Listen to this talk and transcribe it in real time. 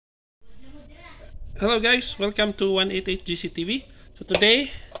Hello guys, welcome to 188 GCTV. So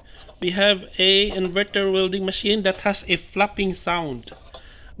today we have a inverter welding machine that has a flapping sound.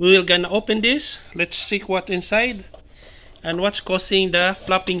 We will gonna open this. Let's see what's inside and what's causing the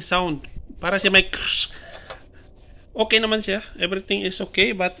flapping sound. Para siya may okay naman siya. Everything is okay,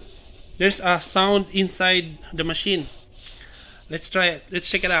 but there's a sound inside the machine. Let's try it. Let's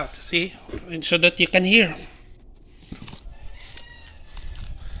check it out. See, so that you can hear.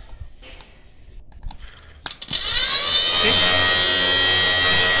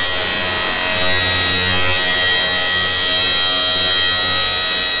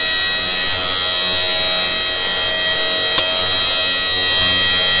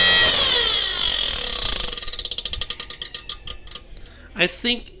 I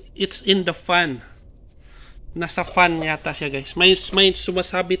think it's in the fan. Nasa fan yata siya, guys. May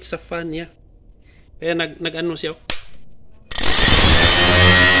sumasabit sa fan niya. Kaya nag-ano siya.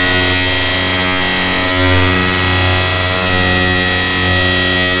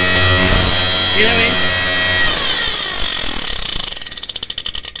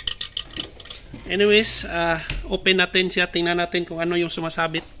 Anyways, open natin siya. Tingnan natin kung ano yung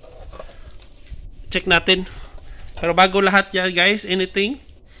sumasabit. Check natin. Pero bago lahat yan guys, anything,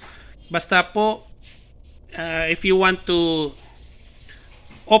 basta po, if you want to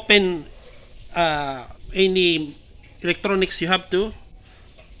open any electronics, you have to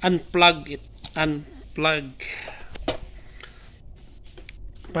unplug it. Unplug.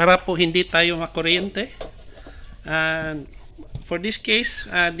 Para po hindi tayo makuryente. And for this case,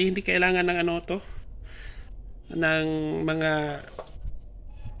 hindi kailangan ng ano to, ng mga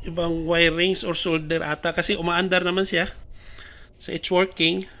ibang wirings or solder ata kasi umaandar naman siya, so it's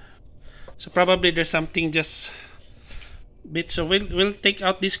working. So probably there's something just bit. So we'll take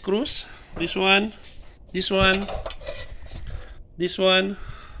out these screws, this one, this one, this one,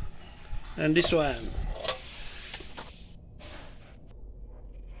 and this one.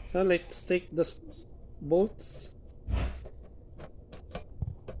 So let's take the bolts,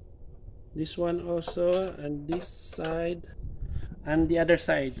 this one also, and this side and the other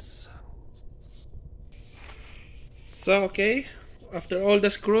sides. So okay, after all the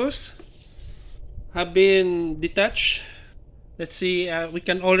screws have been detached, let's see, we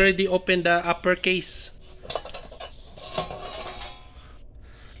can already open the upper case.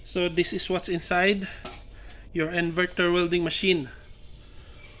 So this is what's inside your inverter welding machine.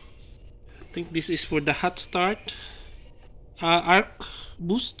 I think this is for the hot start, arc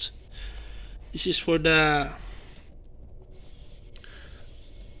boost. This is for the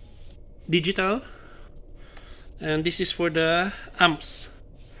digital, and this is for the amps.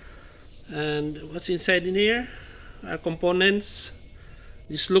 And what's inside in here are components.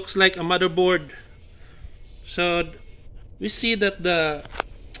 This looks like a motherboard. So we see that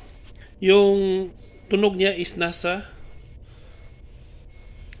yung tunog niya is nasa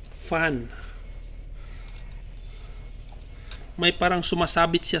fan. May parang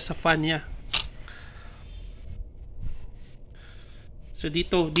sumasabit siya sa fan niya. So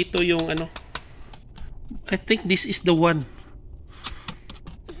dito yung ano, I think this is the one.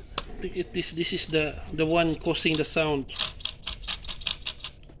 I think this is the one causing the sound.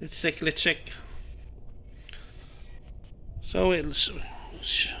 Let's check. So we'll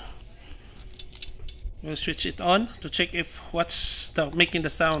switch it on to check if what's making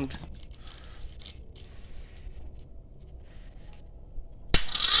the sound.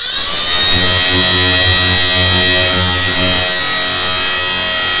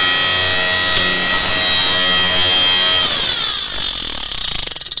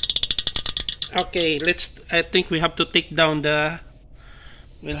 Okay, I think we have to take down the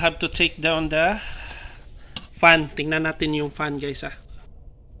fan. Tingnan natin yung fan guys ah.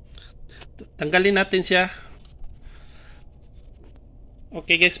 Tanggalin natin siya.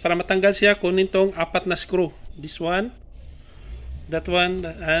 Okay guys, para matanggal siya, kunin tong 4 na screw. This one, that one,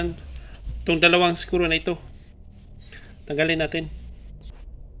 and tong dalawang screw na ito. Tanggalin natin.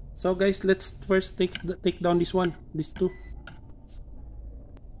 So guys, let's first take down this one, these two.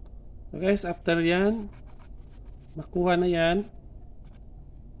 So guys, after yan, makuha na yan,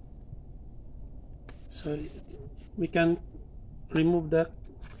 so we can remove the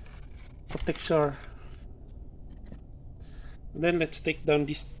protector. Then let's take down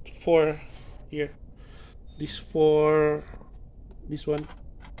these 4 here, this one,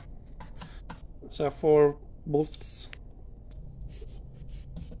 so 4 bolts.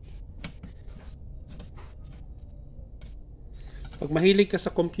 Pag mahilig ka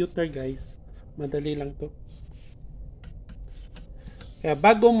sa computer guys, madali lang to. Kaya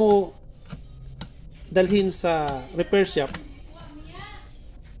bago mo dalhin sa repair shop,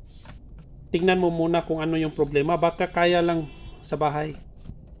 tignan mo muna kung ano yung problema. Baka kaya lang sa bahay.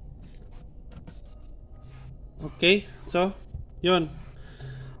 Okay, so yun,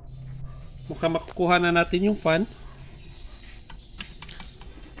 mukhang makukuha na natin yung fan.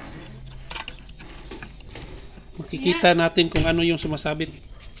 Makikita natin kung ano yung sumasabit.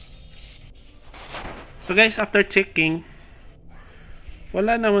 So guys, after checking,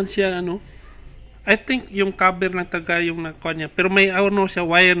 wala naman siya ano. I think yung cover lang taga yung nakuha niya. Pero may ano siya,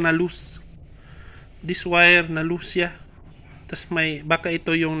 wire na loose. This wire na loose siya. Tapos may, baka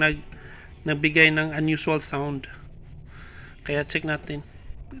ito yung nagbigay ng unusual sound. Kaya check natin.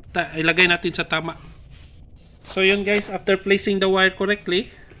 Ilagay natin sa tama. So yun guys, after placing the wire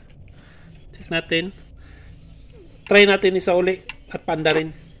correctly, check natin. Try natin isa uli at panda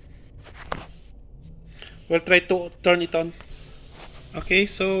rin. We'll try to turn it on. Okay,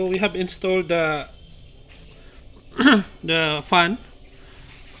 so we have installed the the fan.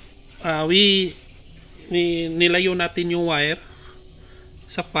 Nilayo natin yung wire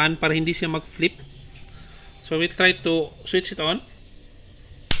sa fan para hindi siya mag-flip. So we'll try to switch it on.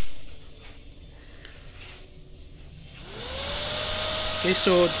 Okay,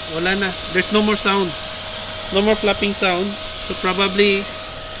 so wala na. There's no more sound. No more flapping sound. So probably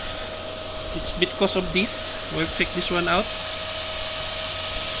it's because of this. We'll check this one out.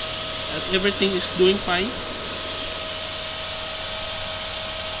 Everything is doing fine.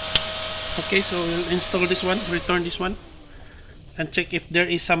 Okay, so we'll install this one, return this one, and check if there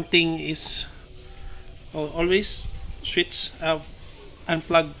is something is always switch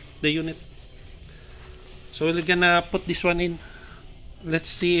unplug the unit. So we're gonna put this one in.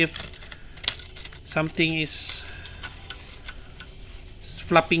 Let's see if something is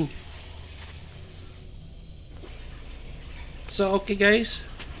flapping. So okay guys,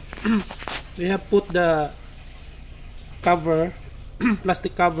 we have put the cover,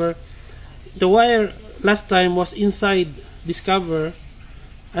 plastic cover. The wire last time was inside this cover,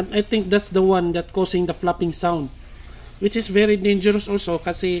 and I think that's the one that causing the flapping sound, which is very dangerous also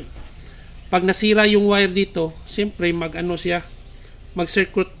kasi pag nasira yung wire dito, siyempre mag-ano siya,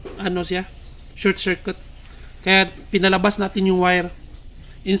 mag-circuit, ano siya, short circuit. Kaya pinalabas natin yung wire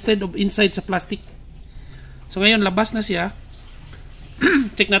instead of inside sa plastic. So ngayon labas na siya.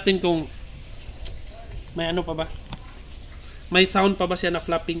 Check natin kung may ano pa ba, may sound pa ba siya na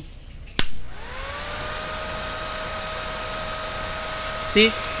flapping. See,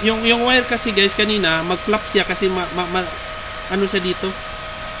 yung wire kasi guys kanina mag-flap siya kasi ano siya dito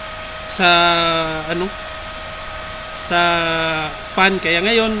sa ano sa fan. Kaya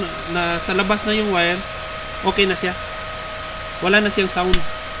ngayon na sa labas na yung wire, okay na siya, wala na siyang sound,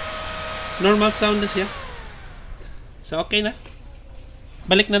 normal sound na siya. So okay na.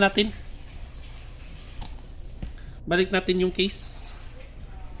 Balik natin yung case.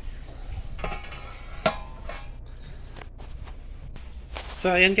 So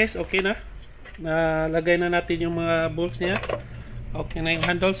ayan guys, okay na. Nalagay na natin yung mga bolts niya. Okay na yung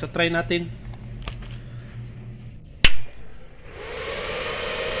handle. So try natin.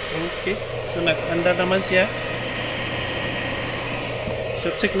 Okay, so nag-anda naman siya.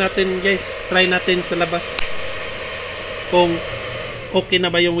 So check natin guys, try natin sa labas kung okay na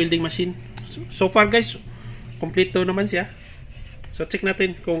ba yung welding machine. So far guys, kompleto naman siya. So check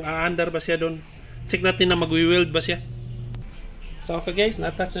natin kung aandar ba siya doon. Check natin na magwi-weld ba siya. So okay guys,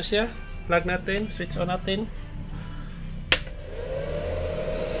 na-attach na siya. Plug natin, switch on natin.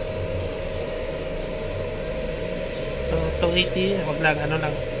 So 280, wag lang, ano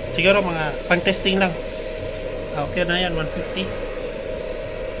lang, siguro mga pang-testing lang. Okay na yan, 150.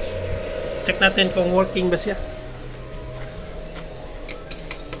 Check natin kung working ba siya.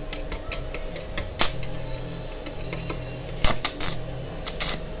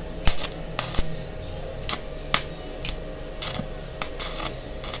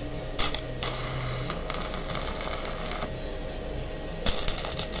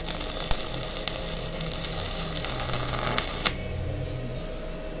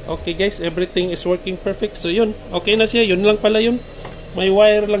 Okay guys, everything is working perfect. So yun, okay na siya. Yun lang pala yun. May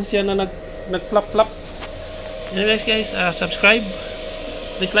wire lang siya na nag-flap-flap. Anyways guys, subscribe,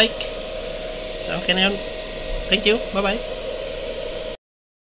 please like. So okay na yun. Thank you. Bye-bye.